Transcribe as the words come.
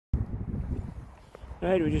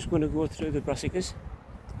Right, we're just going to go through the brassicas.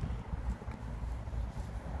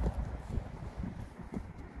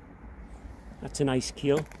 That's a nice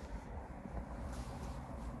kale.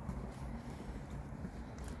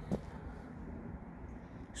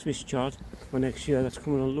 Swiss chard for next year, that's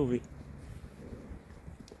coming on lovely.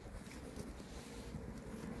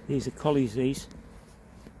 These are collies, these.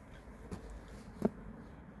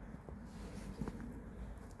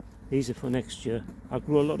 These are for next year. I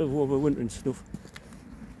grow a lot of overwintering stuff.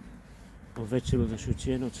 Or vegetables I should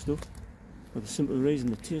say, not stuff. For the simple reason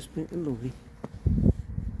they taste pink and lovely.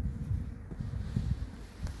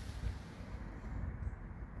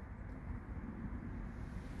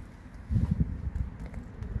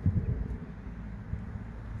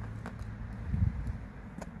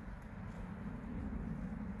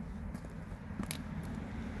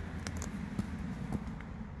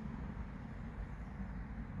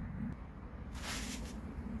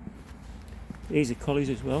 These are collies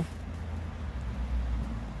as well.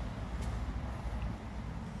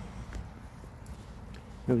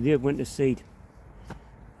 Now they went to seed.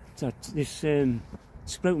 So this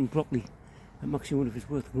sprouting broccoli, that makes you wonder if it's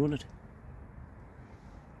worth growing it.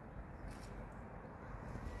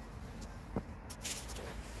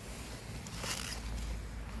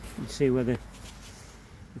 You see where the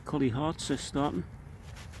collie hearts are starting.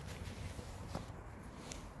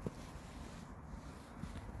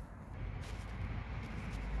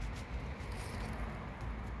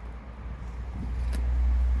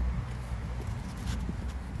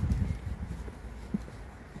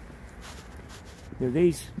 Now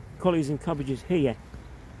these collies and cabbages here,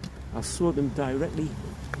 I'll sow them directly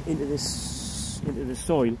into the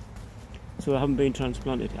soil, so they haven't been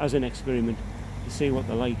transplanted, as an experiment to see what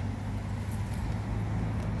they're like.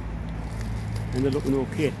 And they're looking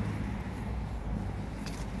okay.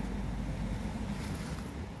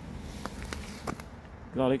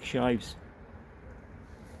 Garlic chives.